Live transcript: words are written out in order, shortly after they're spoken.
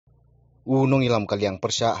Unong ilam kaliang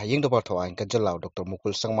persya haying dapat tawain kajalau Dr.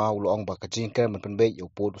 Mukul Sangma ulong ba jingkam benpenbe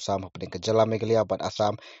yupud usam hapen kajala megalia ban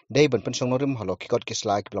asam dai benpen songnorim halo kikot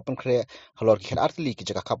kislai kiblapan kre halo kikhat artili ki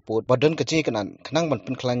jaka khappud badan kajingkanan kanang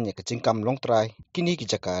benpen klannya kajingkam long trai kini ki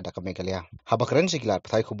jaka daka megalia habakren sigilar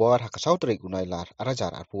pathai khubor hakasau trik unailar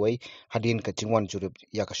arajar arpuai hadin kajingwan jurib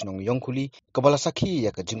ya kasnong yongkuli kabala sakhi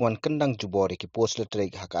ya kajingwan kendang jubor ki post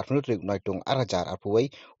letrik hak arnutrik unaitung arajar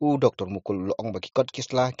arpuai Dr. Mukul ulong ba kikot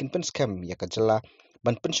kisla kin pynskhem ya kajala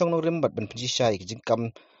ban pensong norim bat ban penjisai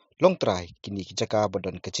jingkam long trai kini kijaka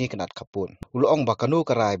badan kecil kenat khappud ulong bakanu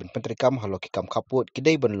karai ban pentrikam halo kikam khappud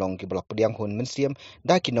kidai ban long ki balak pediang hun mensiam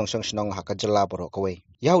da kinong song hakajala borok kawai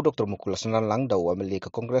yau Dr. Mukul sanan lang daw ameli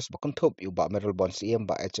ke kongres bakuntop yu ba meril bon siem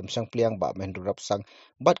ba hm sang pliang ba mendurap sang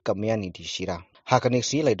bat kamiani di sira hakanik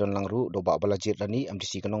si lai don langru do ba balajir lani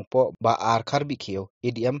MDC kanong po ba ar kharbi khio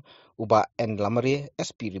ADM uba en lamari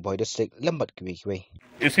SP Riboy district lembat kiwi.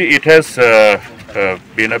 You see, it has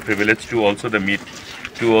been a privilege to also meet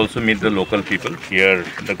the local people here,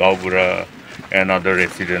 the Gaubura and other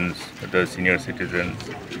residents, the senior citizens.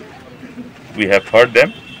 We have heard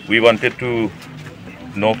them. We wanted to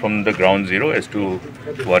know from the ground zero as to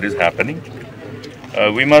what is happening.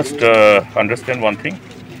 We must understand one thing,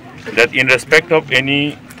 that in respect of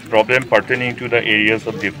any problem pertaining to the areas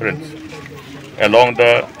of difference along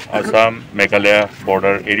the Assam Meghalaya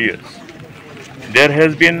border areas, there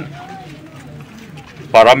has been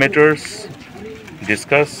parameters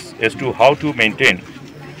discussed as to how to maintain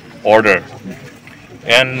order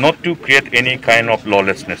and not to create any kind of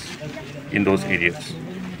lawlessness in those areas.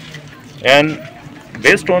 And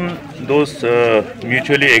based on those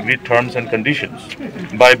mutually agreed terms and conditions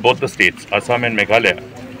by both the states, Assam and Meghalaya,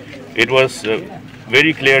 it was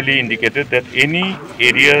very clearly indicated that any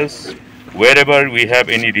areas wherever we have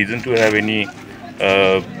any reason to have any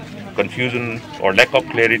confusion or lack of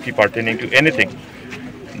clarity pertaining to anything,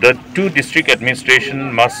 the two district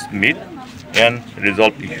administration must meet and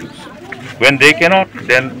resolve issues. When they cannot,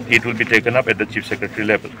 then it will be taken up at the Chief Secretary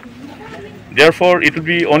level. Therefore, it will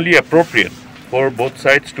be only appropriate for both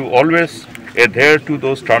sides to always adhere to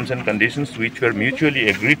those terms and conditions which were mutually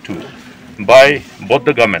agreed to by both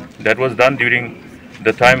the government. That was done during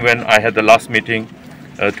the time when I had the last meeting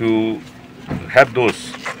to have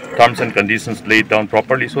those terms and conditions laid down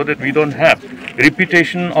properly so that we don't have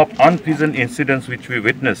repetition of unpleasant incidents which we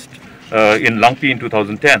witnessed in Langpi in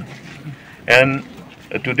 2010. And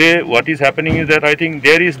today what is happening is that I think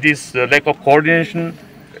there is this lack of coordination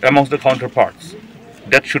amongst the counterparts.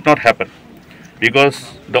 That should not happen,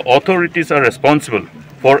 because the authorities are responsible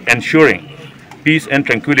for ensuring peace and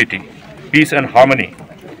tranquility, peace and harmony.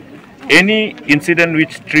 Any incident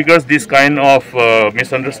which triggers this kind of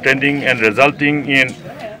misunderstanding and resulting in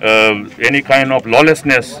any kind of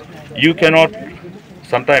lawlessness, you cannot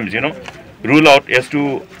sometimes, rule out as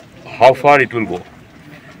to how far it will go.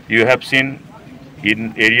 You have seen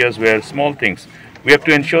in areas where small things, we have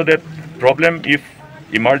to ensure that problem, if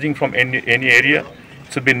emerging from any area,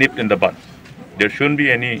 should be nipped in the bud. There shouldn't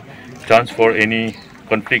be any chance for any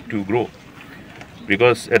conflict to grow,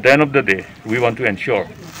 because at the end of the day, we want to ensure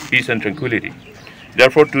peace and tranquility.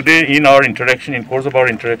 Therefore, today in course of our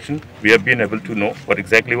interaction, we have been able to know what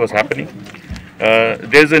exactly was happening.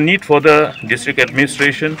 There is a need for the district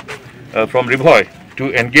administration from Riboy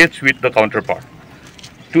to engage with the counterpart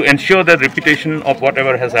to ensure that repetition of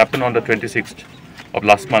whatever has happened on the 26th of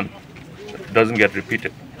last month doesn't get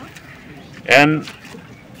repeated, and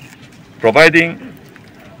providing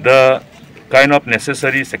the kind of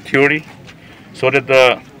necessary security so that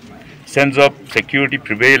the sense of security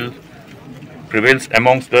prevails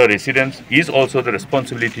amongst the residents is also the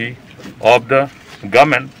responsibility of the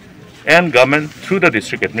government and government through the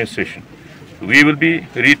district administration. We will be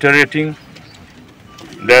reiterating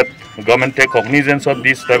that government take cognizance of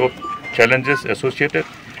these type of challenges associated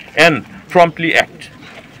and promptly act.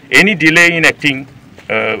 Any delay in acting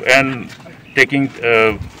and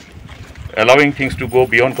allowing things to go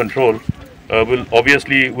beyond control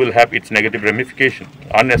will have its negative ramification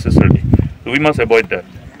unnecessarily. So we must avoid that.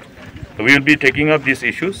 We will be taking up these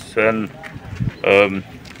issues, and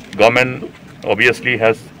government obviously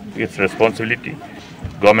has its responsibility.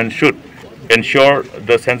 Government should ensure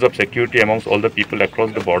the sense of security amongst all the people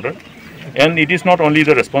across the border. And it is not only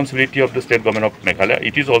the responsibility of the state government of Meghalaya,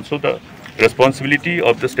 it is also the responsibility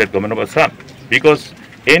of the state government of Assam, because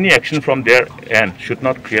any action from their end should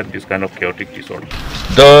not create this kind of chaotic disorder.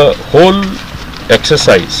 The whole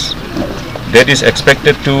exercise that is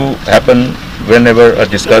expected to happen whenever a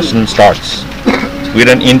discussion starts with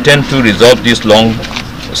an intent to resolve this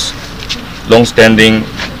long-standing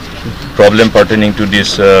problem pertaining to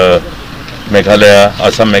this Meghalaya,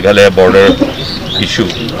 Assam-Meghalaya border issue,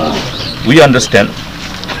 we understand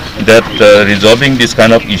that resolving this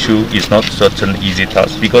kind of issue is not such an easy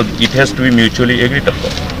task because it has to be mutually agreed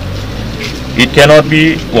upon. It cannot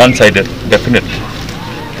be one-sided, definitely.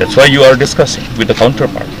 That's why you are discussing with the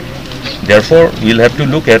counterpart. Therefore, we'll have to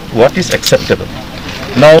look at what is acceptable.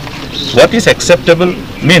 Now, what is acceptable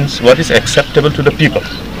means what is acceptable to the people.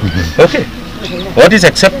 Okay. What is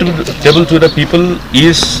acceptable to the people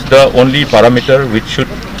is the only parameter which should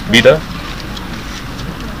be the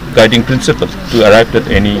guiding principle to arrive at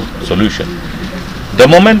any solution. The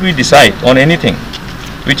moment we decide on anything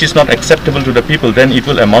which is not acceptable to the people, then it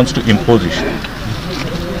will amount to imposition.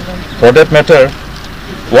 For that matter,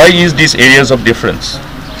 why is these areas of difference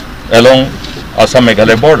along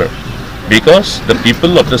Assam-Meghalaya border? Because the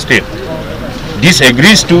people of the state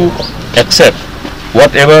disagrees to accept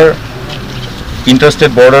whatever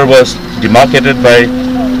interstate border was demarcated by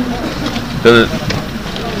the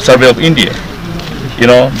Survey of India,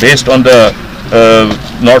 based on the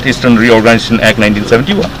Northeastern Reorganization Act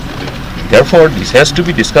 1971. Therefore, this has to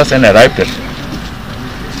be discussed and arrived at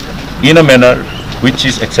in a manner which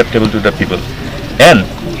is acceptable to the people. And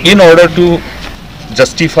in order to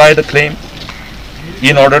justify the claim,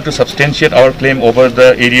 in order to substantiate our claim over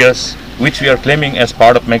the areas which we are claiming as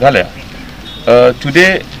part of Meghalaya,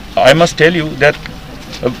 today I must tell you that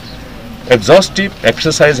exhaustive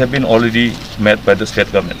exercise have been already made by the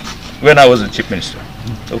state government when I was the chief minister.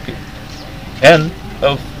 Okay, and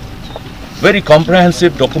a very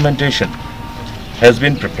comprehensive documentation has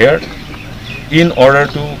been prepared in order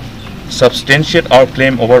to substantiate our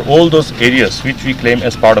claim over all those areas which we claim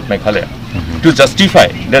as part of Meghalaya, to justify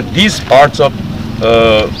that these parts of,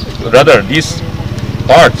 these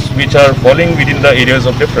parts which are falling within the areas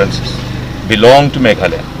of differences belong to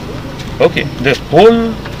Meghalaya. Okay, the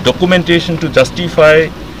whole documentation to justify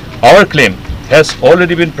our claim has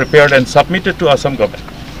already been prepared and submitted to Assam government,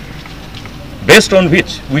 based on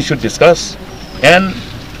which we should discuss, and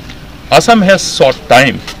Assam has sought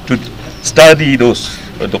time to study those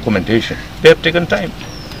documentation. They have taken time.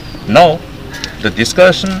 Now, the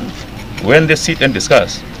discussion, when they sit and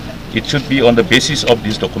discuss, it should be on the basis of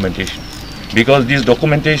this documentation, because these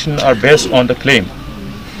documentation are based on the claim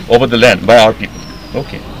over the land by our people.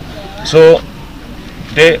 Okay, so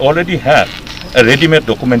they already have a ready-made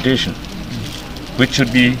documentation which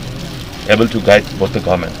should be able to guide both the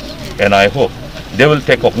governments, and I hope they will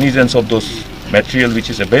take cognizance of those material which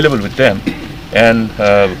is available with them and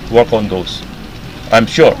work on those. I'm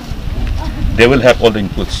sure they will have all the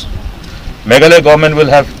inputs. Meghalaya government will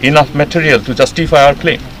have enough material to justify our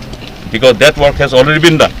claim, because that work has already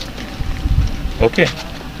been done. Okay,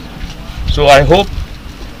 so I hope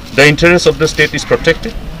the interest of the state is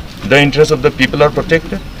protected, the interest of the people are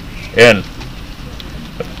protected, and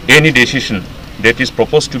any decision that is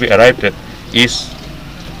proposed to be arrived at is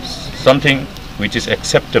something which is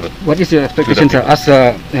acceptable. What is your expectation, sir, as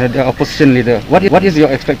the opposition leader? What is your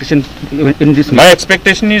expectation in this meeting? My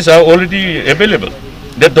expectation is already available.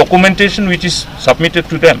 The documentation which is submitted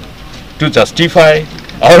to them to justify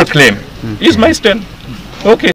our claim is my stand. Okay.